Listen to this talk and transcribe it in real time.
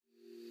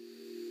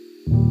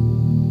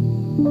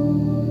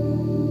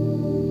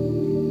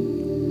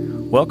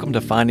Welcome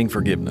to Finding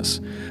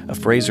Forgiveness, a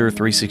Fraser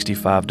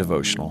 365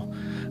 devotional.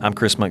 I'm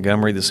Chris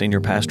Montgomery, the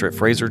senior pastor at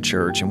Fraser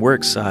Church, and we're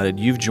excited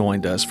you've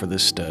joined us for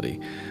this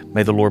study.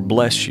 May the Lord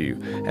bless you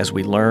as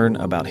we learn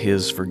about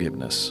His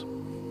forgiveness.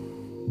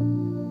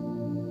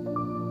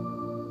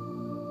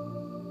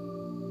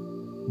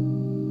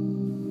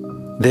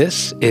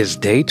 This is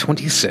day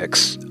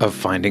 26 of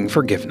Finding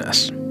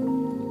Forgiveness.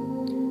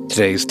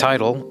 Today's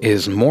title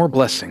is More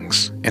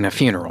Blessings in a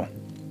Funeral.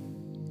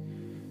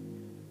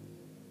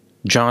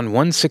 John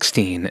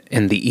 1:16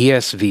 in the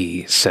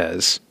ESV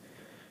says,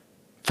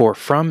 "For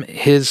from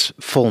His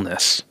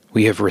fullness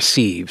we have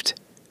received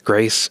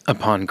grace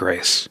upon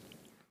grace."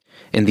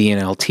 In the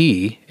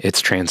NLT,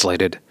 it's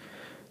translated,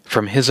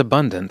 "From His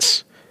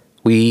abundance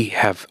we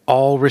have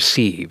all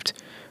received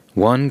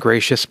one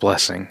gracious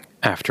blessing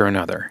after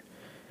another."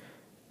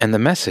 And the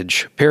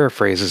Message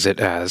paraphrases it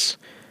as,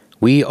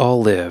 "We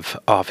all live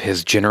off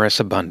His generous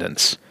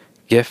abundance,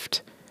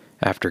 gift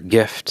after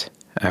gift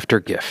after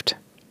gift."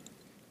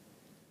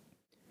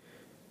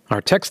 Our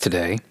text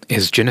today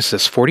is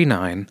Genesis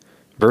 49,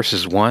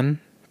 verses 1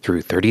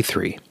 through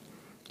 33.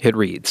 It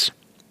reads,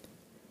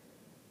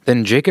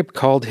 "Then Jacob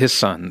called his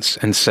sons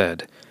and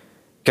said,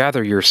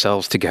 'Gather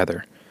yourselves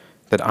together,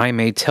 that I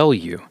may tell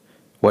you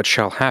what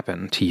shall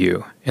happen to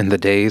you in the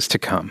days to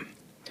come.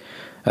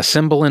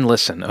 Assemble and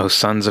listen, O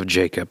sons of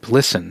Jacob,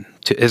 listen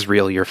to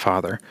Israel your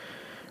father.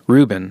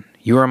 Reuben,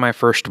 you are my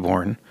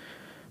firstborn,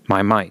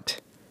 my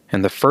might,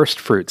 and the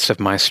firstfruits of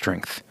my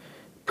strength,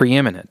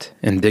 preeminent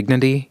in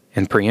dignity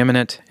and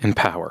preeminent in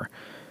power.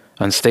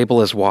 Unstable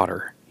as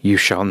water, you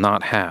shall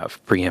not have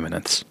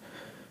preeminence.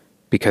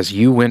 Because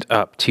you went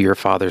up to your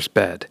father's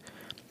bed,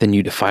 then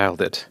you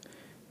defiled it.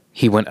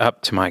 He went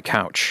up to my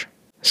couch.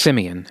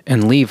 Simeon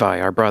and Levi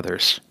are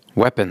brothers.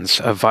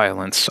 Weapons of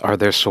violence are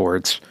their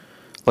swords.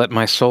 Let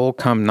my soul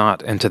come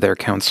not into their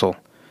counsel.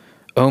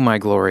 O my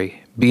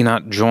glory, be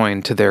not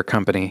joined to their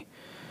company.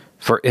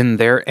 For in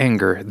their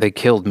anger they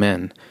killed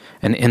men,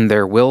 and in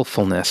their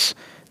willfulness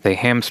they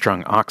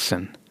hamstrung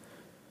oxen.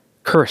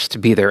 Cursed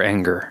be their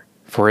anger,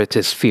 for it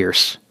is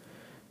fierce,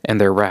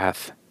 and their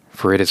wrath,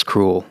 for it is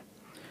cruel.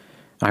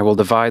 I will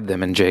divide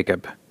them in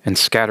Jacob, and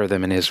scatter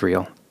them in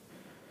Israel.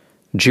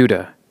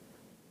 Judah,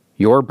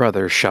 your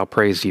brothers shall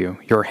praise you,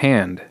 your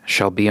hand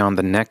shall be on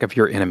the neck of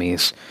your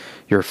enemies,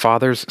 your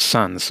father's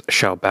sons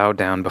shall bow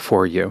down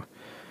before you.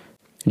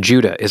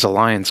 Judah is a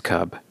lion's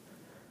cub.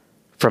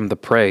 From the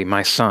prey,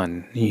 my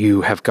son,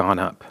 you have gone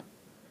up.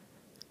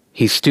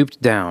 He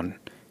stooped down,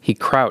 he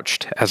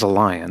crouched as a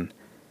lion,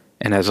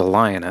 and as a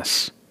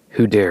lioness,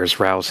 who dares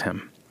rouse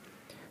him?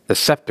 The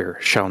scepter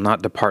shall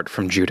not depart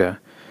from Judah,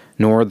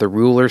 nor the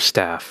ruler's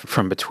staff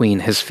from between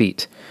his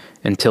feet,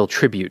 until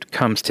tribute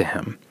comes to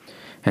him,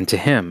 and to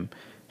him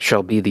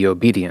shall be the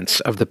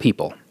obedience of the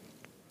people.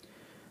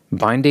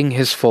 Binding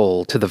his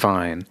foal to the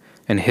vine,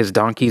 and his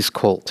donkey's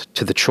colt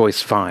to the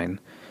choice vine,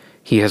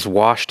 he has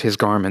washed his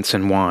garments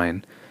in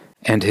wine,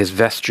 and his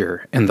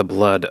vesture in the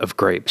blood of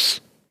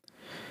grapes.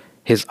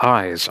 His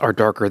eyes are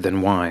darker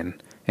than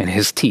wine, and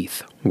his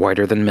teeth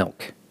whiter than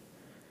milk.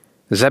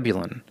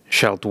 Zebulun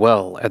shall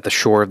dwell at the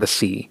shore of the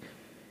sea.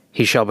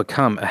 He shall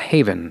become a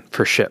haven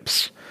for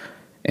ships,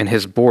 and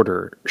his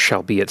border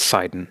shall be at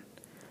Sidon.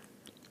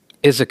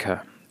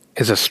 Issachar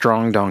is a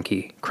strong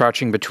donkey,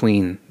 crouching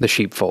between the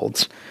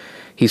sheepfolds.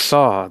 He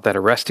saw that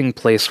a resting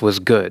place was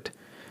good,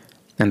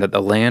 and that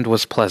the land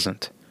was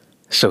pleasant.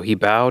 So he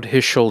bowed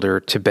his shoulder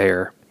to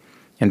bear,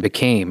 and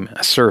became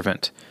a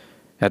servant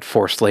at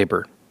forced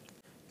labor.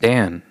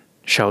 Dan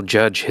shall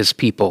judge his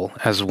people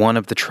as one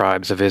of the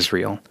tribes of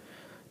Israel.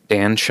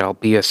 Dan shall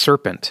be a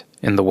serpent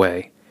in the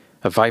way,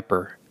 a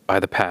viper by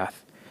the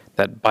path,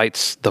 that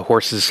bites the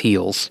horse's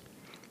heels,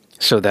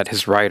 so that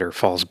his rider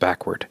falls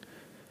backward.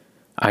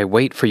 I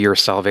wait for your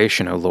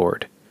salvation, O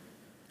Lord.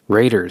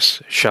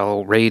 Raiders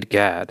shall raid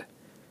Gad,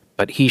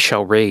 but he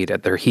shall raid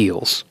at their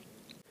heels.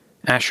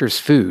 Asher's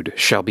food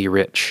shall be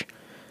rich,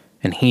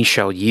 and he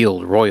shall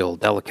yield royal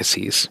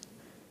delicacies.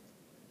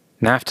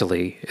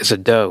 Naphtali is a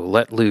doe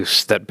let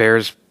loose that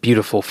bears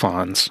beautiful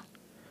fawns.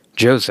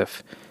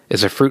 Joseph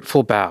is a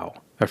fruitful bough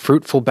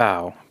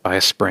by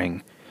a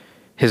spring.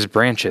 His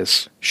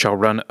branches shall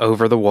run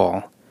over the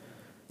wall.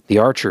 The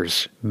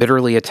archers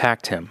bitterly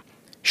attacked him,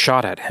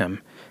 shot at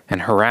him,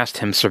 and harassed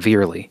him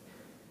severely.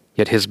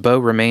 Yet his bow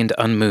remained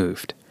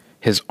unmoved.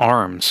 His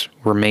arms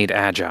were made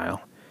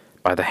agile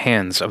by the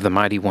hands of the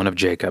mighty one of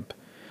Jacob.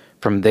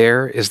 From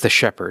there is the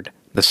shepherd,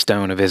 the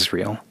stone of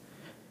Israel.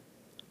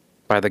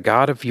 By the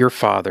God of your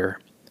father,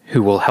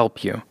 who will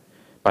help you,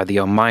 by the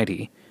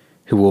Almighty,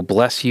 who will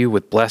bless you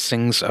with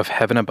blessings of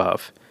heaven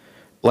above,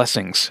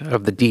 blessings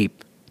of the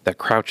deep that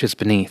crouches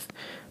beneath,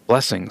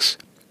 blessings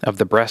of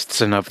the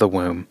breasts and of the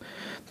womb.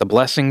 The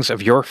blessings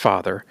of your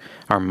father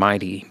are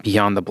mighty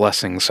beyond the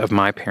blessings of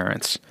my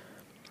parents,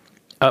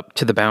 up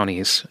to the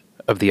bounties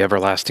of the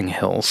everlasting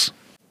hills.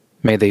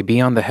 May they be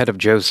on the head of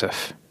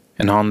Joseph,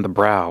 and on the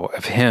brow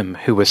of him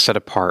who was set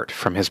apart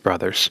from his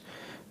brothers.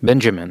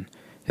 Benjamin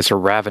is a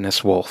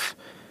ravenous wolf,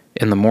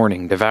 in the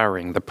morning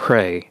devouring the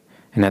prey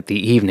and at the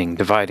evening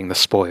dividing the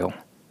spoil.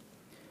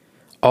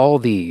 All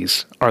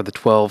these are the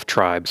 12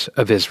 tribes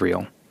of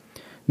Israel.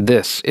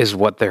 This is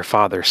what their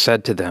father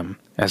said to them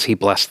as he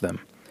blessed them,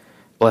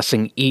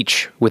 blessing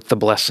each with the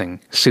blessing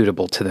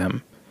suitable to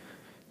them.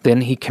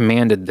 Then he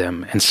commanded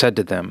them and said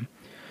to them,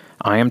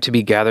 I am to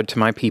be gathered to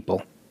my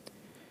people.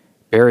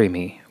 Bury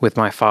me with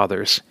my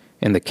fathers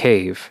in the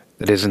cave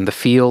that is in the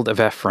field of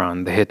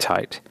Ephron the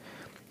Hittite,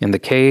 in the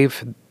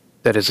cave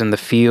that is in the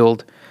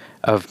field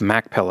of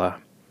Machpelah,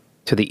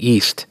 to the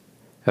east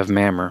of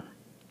Mamre,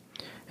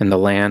 in the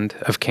land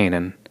of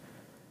Canaan,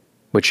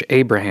 which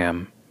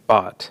Abraham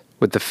bought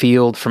with the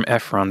field from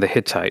Ephron the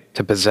Hittite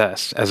to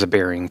possess as a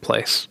burying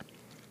place.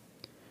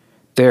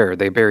 There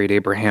they buried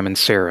Abraham and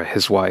Sarah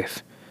his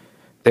wife.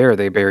 There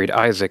they buried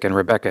Isaac and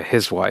Rebekah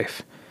his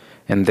wife.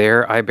 And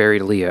there I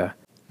buried Leah.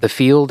 The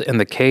field and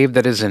the cave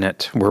that is in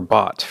it were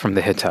bought from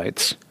the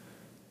Hittites.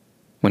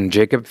 When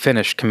Jacob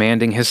finished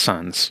commanding his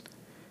sons,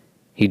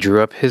 he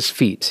drew up his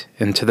feet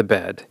into the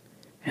bed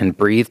and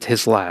breathed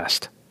his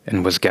last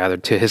and was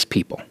gathered to his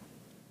people.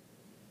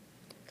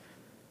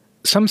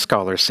 Some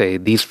scholars say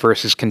these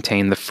verses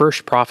contain the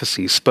first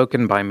prophecies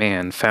spoken by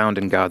man found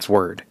in God's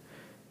Word.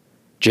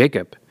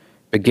 Jacob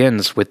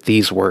begins with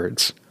these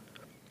words,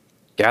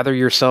 Gather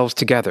yourselves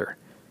together,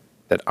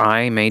 that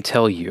I may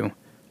tell you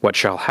what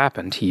shall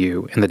happen to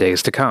you in the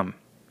days to come.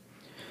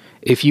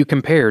 If you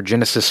compare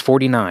Genesis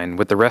 49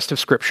 with the rest of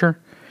Scripture,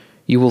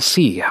 you will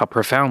see how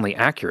profoundly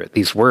accurate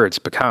these words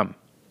become.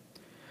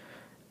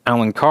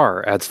 Alan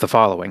Carr adds the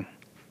following,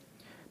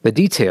 The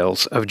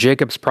details of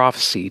Jacob's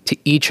prophecy to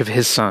each of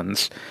his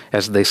sons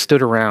as they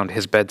stood around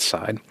his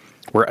bedside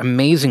were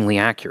amazingly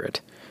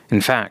accurate.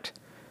 In fact,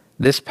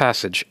 this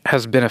passage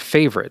has been a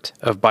favorite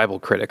of Bible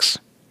critics.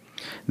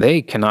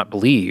 They cannot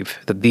believe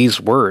that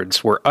these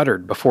words were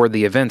uttered before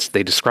the events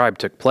they describe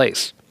took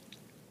place.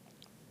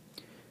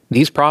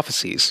 These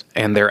prophecies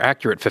and their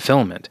accurate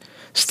fulfillment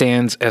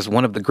stands as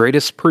one of the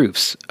greatest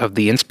proofs of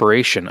the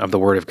inspiration of the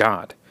Word of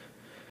God.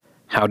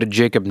 How did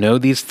Jacob know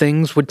these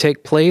things would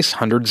take place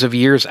hundreds of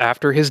years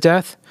after his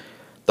death?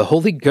 The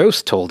Holy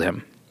Ghost told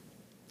him.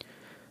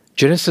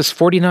 Genesis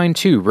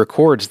 49:2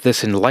 records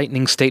this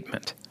enlightening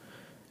statement.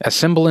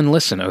 Assemble and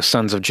listen, O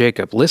sons of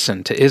Jacob,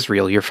 listen to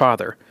Israel your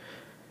father.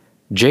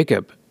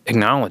 Jacob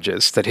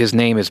acknowledges that his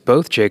name is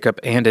both Jacob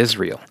and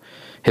Israel.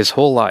 His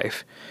whole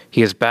life,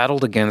 he has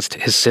battled against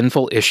his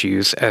sinful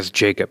issues as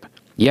Jacob.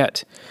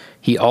 Yet,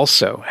 he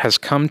also has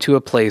come to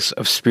a place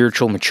of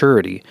spiritual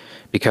maturity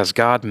because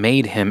God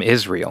made him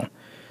Israel.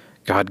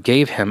 God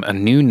gave him a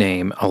new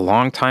name a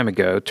long time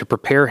ago to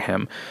prepare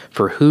him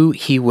for who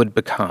he would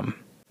become.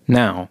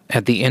 Now,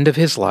 at the end of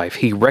his life,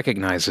 he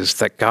recognizes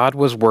that God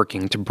was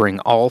working to bring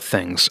all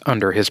things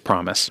under his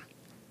promise.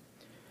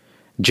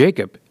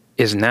 Jacob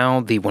is now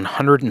the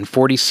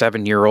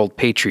 147-year-old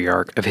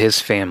patriarch of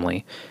his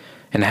family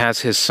and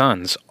has his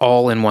sons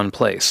all in one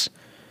place.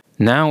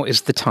 Now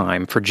is the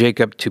time for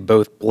Jacob to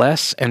both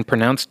bless and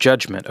pronounce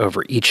judgment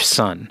over each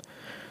son.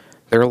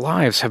 Their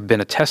lives have been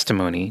a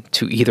testimony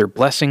to either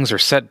blessings or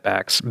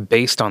setbacks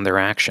based on their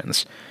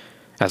actions.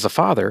 As a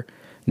father,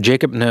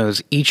 Jacob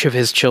knows each of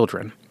his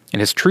children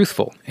and is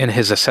truthful in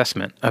his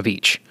assessment of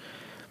each.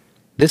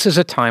 This is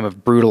a time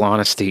of brutal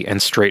honesty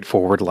and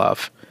straightforward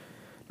love.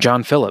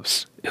 John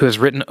Phillips, who has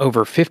written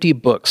over 50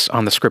 books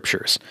on the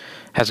Scriptures,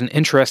 has an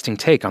interesting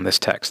take on this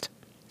text.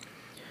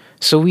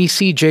 So we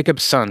see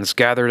Jacob's sons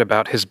gathered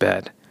about his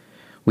bed.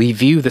 We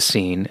view the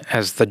scene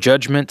as the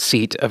judgment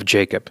seat of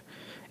Jacob,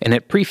 and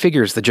it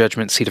prefigures the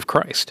judgment seat of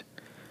Christ.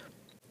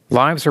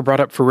 Lives are brought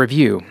up for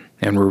review,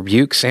 and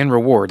rebukes and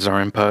rewards are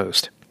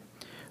imposed.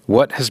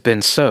 What has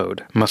been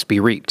sowed must be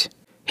reaped.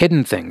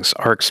 Hidden things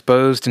are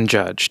exposed and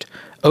judged.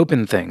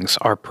 Open things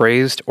are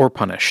praised or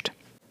punished.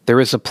 There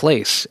is a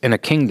place and a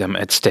kingdom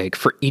at stake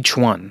for each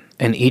one,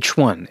 and each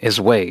one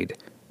is weighed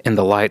in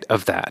the light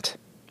of that.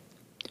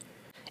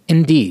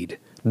 Indeed,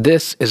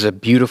 this is a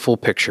beautiful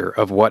picture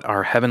of what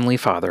our Heavenly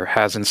Father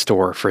has in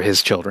store for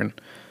His children.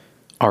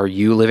 Are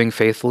you living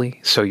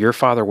faithfully so your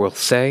Father will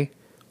say,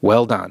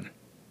 "Well done"?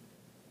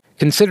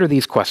 Consider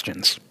these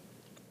questions.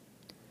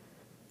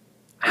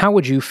 How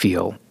would you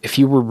feel if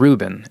you were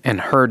Reuben and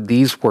heard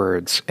these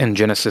words in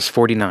Genesis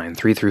 49,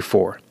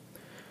 3-4?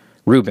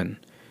 Reuben,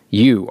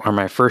 you are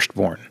my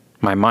firstborn,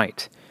 my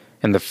might,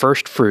 and the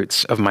first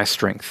fruits of my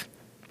strength,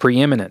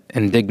 preeminent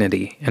in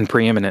dignity and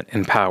preeminent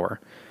in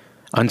power.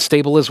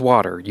 Unstable as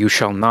water, you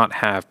shall not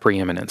have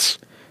preeminence.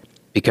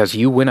 Because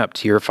you went up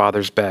to your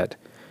father's bed,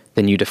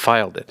 then you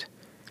defiled it.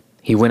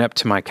 He went up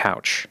to my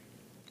couch.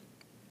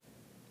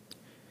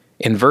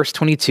 In verse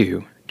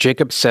 22,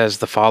 Jacob says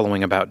the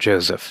following about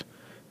Joseph.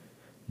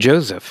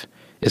 Joseph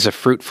is a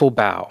fruitful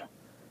bough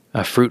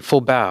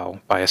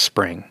by a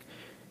spring.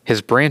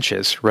 His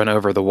branches run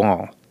over the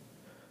wall.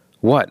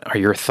 What are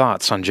your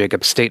thoughts on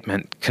Jacob's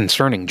statement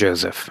concerning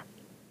Joseph?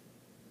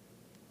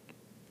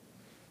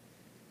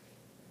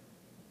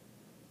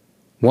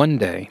 One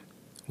day,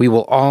 we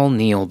will all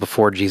kneel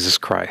before Jesus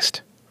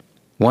Christ.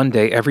 One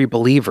day, every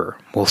believer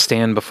will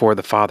stand before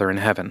the Father in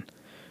heaven.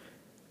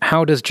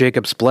 How does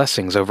Jacob's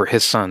blessings over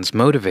his sons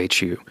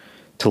motivate you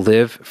to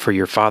live for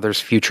your Father's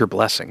future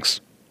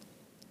blessings.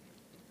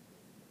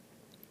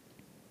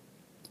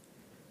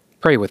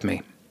 Pray with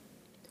me.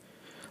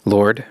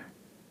 Lord,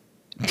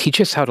 teach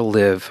us how to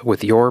live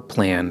with your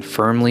plan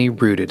firmly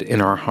rooted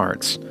in our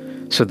hearts,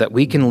 so that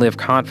we can live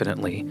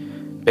confidently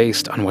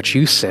based on what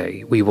you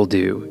say we will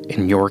do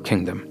in your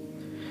kingdom.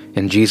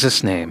 In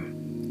Jesus'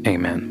 name,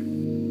 amen.